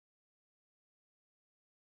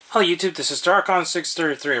Hello YouTube, this is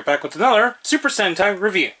Darkon633 back with another Super Sentai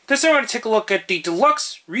review. This time I'm going to take a look at the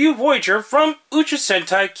deluxe Ryu Voyager from Uchu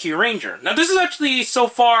Sentai Kyuranger. Now this is actually so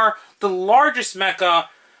far the largest mecha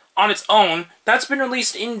on its own that's been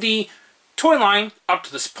released in the toy line up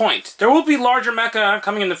to this point. There will be larger mecha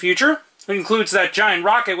coming in the future. It includes that giant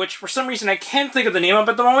rocket, which for some reason I can't think of the name of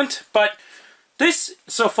at the moment, but this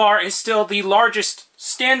so far is still the largest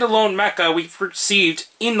standalone mecha we've received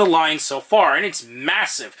in the line so far, and it's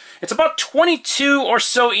massive. It's about 22 or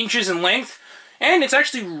so inches in length, and it's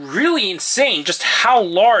actually really insane just how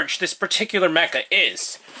large this particular mecha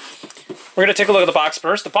is. We're going to take a look at the box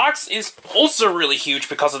first. The box is also really huge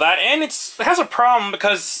because of that, and it has a problem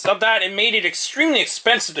because of that. It made it extremely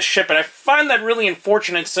expensive to ship, and I find that really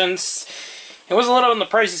unfortunate since it was a little on the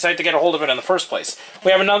pricey side to get a hold of it in the first place. We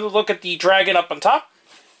have another look at the dragon up on top,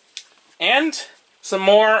 and some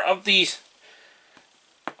more of the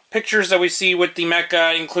pictures that we see with the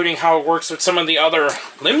mecha, including how it works with some of the other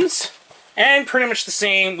limbs, and pretty much the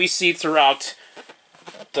same we see throughout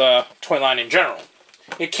the toy line in general.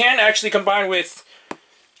 It can actually combine with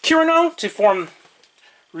Kyuranger to form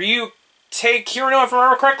Ryuteioh Kyuranger, if I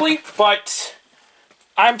remember correctly, but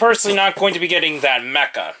I'm personally not going to be getting that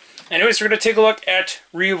mecha. Anyways, we're going to take a look at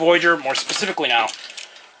Ryu Voyager more specifically now.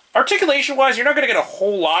 Articulation-wise, you're not going to get a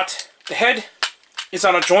whole lot. The head is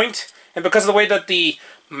on a joint, and because of the way that the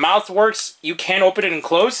mouth works, you can open it and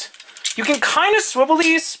close. You can kind of swivel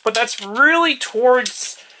these, but that's really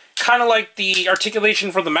towards kind of like the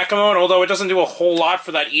articulation for the mecha mode, although it doesn't do a whole lot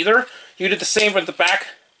for that either. You do the same with the back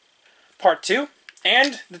part too,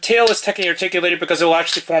 and the tail is technically articulated because it will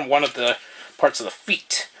actually form one of the parts of the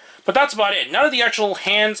feet. But that's about it. None of the actual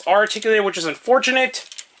hands are articulated, which is unfortunate,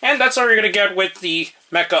 and that's all you're going to get with the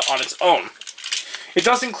mecha on its own. It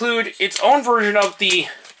does include its own version of the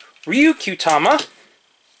Ryu Kyutama,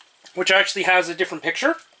 which actually has a different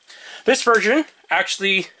picture. This version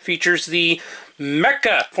actually features the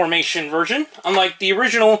mecha formation version, unlike the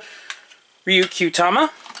original Ryu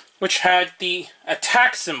Kyutama, which had the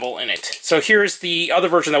attack symbol in it. So here's the other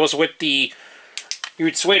version that was with the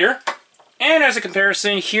Ryuteioh. And as a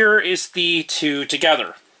comparison, here is the two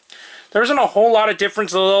together. There isn't a whole lot of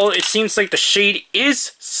difference, although it seems like the shade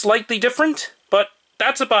is slightly different, but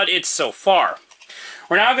that's about it so far.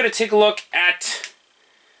 We're now going to take a look at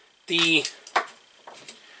the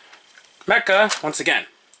mecha once again.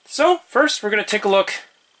 So first we're going to take a look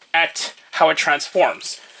at how it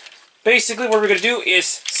transforms. Basically what we're going to do is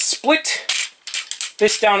split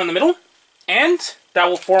this down in the middle, and that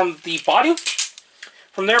will form the body.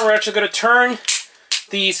 From there we're actually going to turn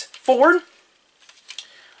these forward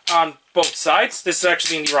on both sides. This is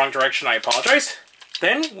actually in the wrong direction, I apologize.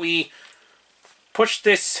 Then we push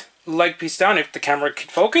this leg piece down if the camera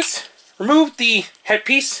could focus. Remove the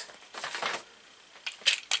headpiece.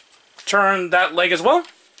 Turn that leg as well.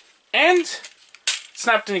 And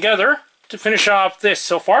snap them together to finish off this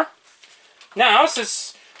so far. Now,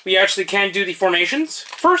 since we actually can do the formations,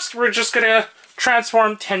 first we're just going to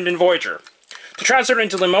transform Tenbin Voyager. To transfer it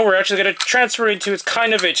into Limo, we're actually going to transfer it into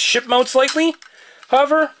its ship mode slightly.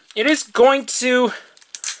 However, it is going to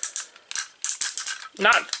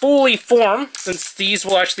not fully form, since these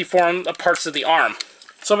will actually form the parts of the arm.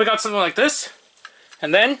 So we got something like this,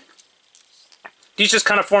 and then these just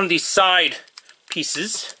kind of form these side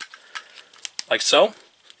pieces, like so.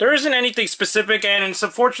 There isn't anything specific, and it's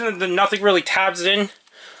unfortunate that nothing really tabs in,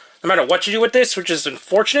 no matter what you do with this, which is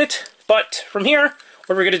unfortunate. But from here,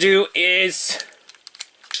 what we're going to do is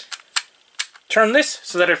turn this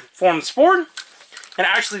so that it forms forward, and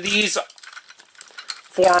actually these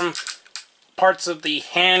form parts of the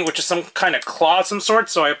hand, which is some kind of claw of some sort,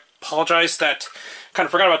 so I apologize that kind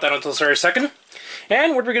of forgot about that until this very second.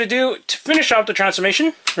 And what we're going to do to finish off the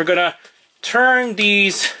transformation, we're going to turn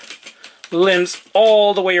these limbs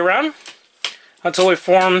all the way around until we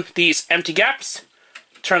form these empty gaps.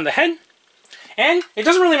 Turn the head, and it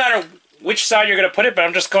doesn't really matter which side you're going to put it, but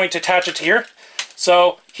I'm just going to attach it to here.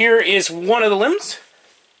 So here is one of the limbs,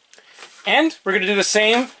 and we're going to do the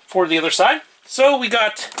same for the other side. So we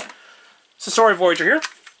got Sentai Voyager here.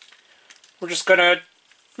 We're just going to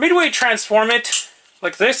midway transform it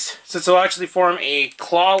like this, since it'll actually form a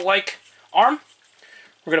claw-like arm.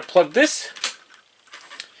 We're going to plug this.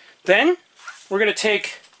 Then we're going to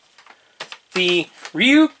take the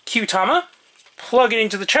Ryu Kyutama, plug it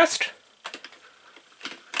into the chest.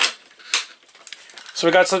 So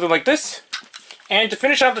we got something like this. And to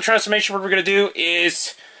finish off the transformation, what we're going to do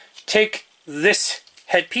is take this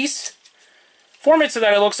headpiece, form it so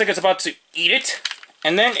that it looks like it's about to eat it,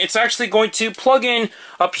 and then it's actually going to plug in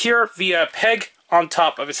up here via a peg on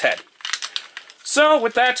top of its head. So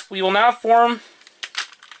with that, we will now form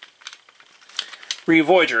Ryu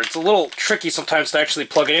Voyager. It's a little tricky sometimes to actually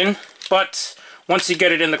plug it in, but once you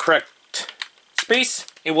get it in the correct space,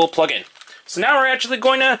 it will plug in. So now we're actually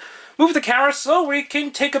going to move the camera so we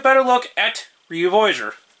can take a better look at Ryu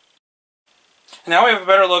Voyager. And now we have a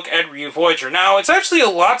better look at Ryu Voyager. Now, it's actually a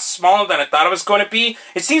lot smaller than I thought it was going to be.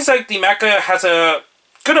 It seems like the mecha has a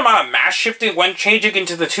good amount of mass shifting when changing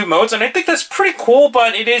into the two modes, and I think that's pretty cool,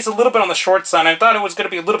 but it is a little bit on the short side. I thought it was going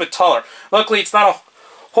to be a little bit taller. Luckily, it's not a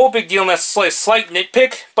whole big deal, and that's a slight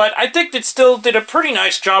nitpick, but I think it still did a pretty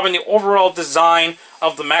nice job in the overall design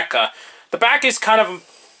of the mecha. The back is kind of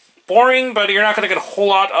boring, but you're not going to get a whole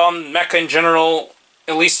lot on mecha in general,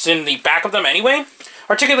 at least in the back of them anyway.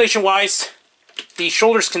 Articulation-wise, the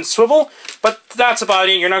shoulders can swivel, but that's about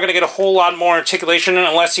it. You're not going to get a whole lot more articulation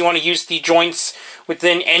unless you want to use the joints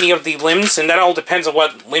within any of the limbs, and that all depends on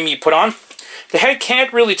what limb you put on. The head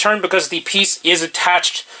can't really turn because the piece is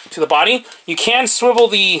attached to the body. You can swivel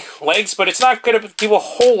the legs, but it's not going to do a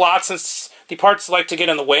whole lot since the parts like to get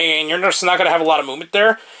in the way, and you're just not going to have a lot of movement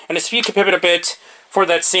there. And the speed can pivot a bit for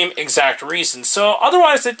that same exact reason. So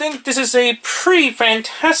otherwise, I think this is a pretty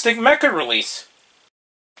fantastic mecha release.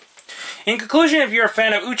 In conclusion, if you're a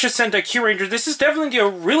fan of Uchu Sentai Kyuranger, this is definitely a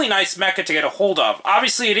really nice mecha to get a hold of.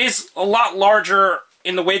 Obviously, it is a lot larger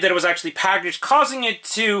in the way that it was actually packaged, causing it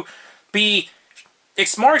to be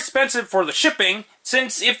more expensive for the shipping,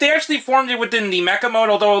 since if they actually formed it within the mecha mode,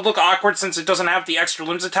 although it would look awkward since it doesn't have the extra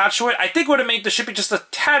limbs attached to it, I think it would have made the shipping just a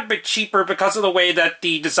tad bit cheaper because of the way that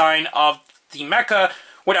the design of the mecha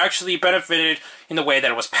would actually benefited in the way that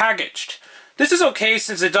it was packaged. This is okay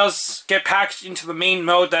since it does get packaged into the main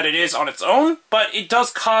mode that it is on its own, but it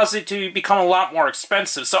does cause it to become a lot more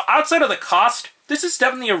expensive. So outside of the cost, this is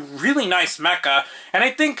definitely a really nice mecha, and I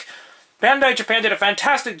think Bandai Japan did a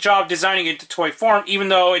fantastic job designing it into toy form, even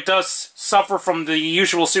though it does suffer from the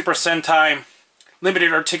usual Super Sentai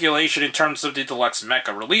limited articulation in terms of the deluxe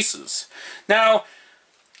mecha releases. Now,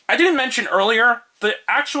 I didn't mention earlier, the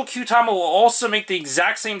actual Kyutama will also make the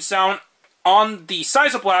exact same sound on the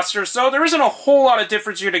Size of Blaster, so there isn't a whole lot of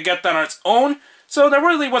difference here to get that on its own, so there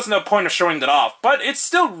really wasn't a point of showing that off. But it's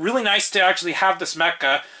still really nice to actually have this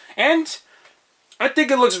mecha, and I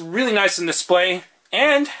think it looks really nice in display,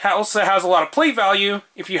 and also has a lot of play value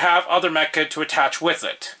if you have other mecha to attach with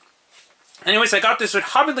it. Anyways, I got this with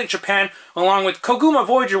Hobbylinkjapan along with Koguma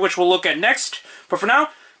Voyager, which we'll look at next, but for now,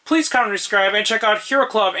 please comment and subscribe, and check out Hero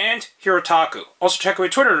Club and Hirotaku. Also check out my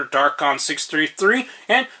Twitter, Darkon633,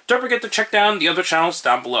 and don't forget to check down the other channels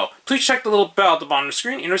down below. Please check the little bell at the bottom of the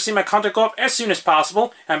screen in order to see my content go up as soon as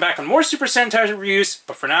possible. I'm back on more Super Sentai reviews,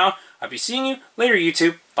 but for now, I'll be seeing you later,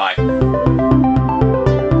 YouTube. Bye.